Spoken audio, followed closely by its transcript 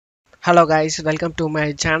Hello guys, welcome to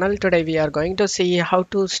my channel. Today we are going to see how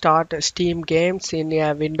to start Steam games in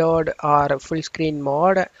a windowed or full screen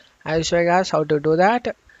mode. I'll show you guys how to do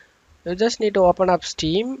that. You just need to open up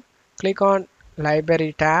Steam, click on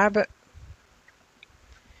Library tab.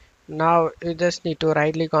 Now you just need to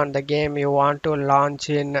right click on the game you want to launch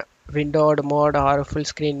in windowed mode or full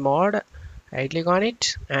screen mode. Right click on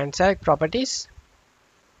it and select Properties.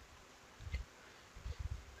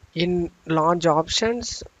 In Launch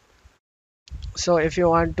Options, so if you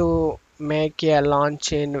want to make a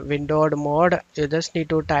launch in windowed mode, you just need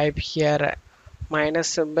to type here minus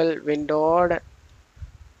symbol windowed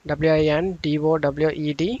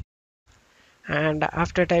WINDOWED, and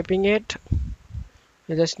after typing it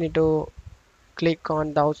you just need to click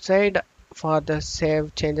on the outside for the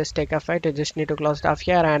save changes take effect. You just need to close it off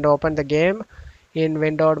here and open the game in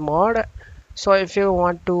windowed mode. So if you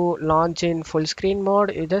want to launch in full screen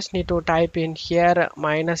mode, you just need to type in here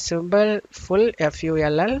minus symbol full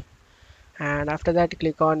FULL, and after that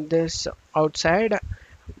click on this outside,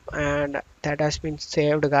 and that has been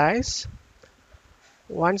saved guys.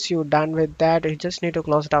 Once you're done with that, you just need to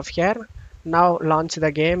close it off here. Now launch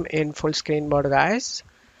the game in full screen mode guys.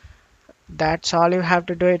 That's all you have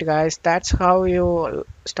to do it guys. That's how you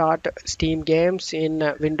start Steam games in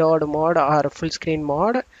windowed mode or full screen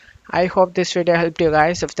mode. I hope this video helped you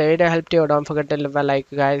guys. If the video helped you, don't forget to leave a like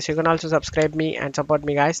guys. You can also subscribe me and support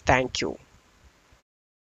me guys. Thank you.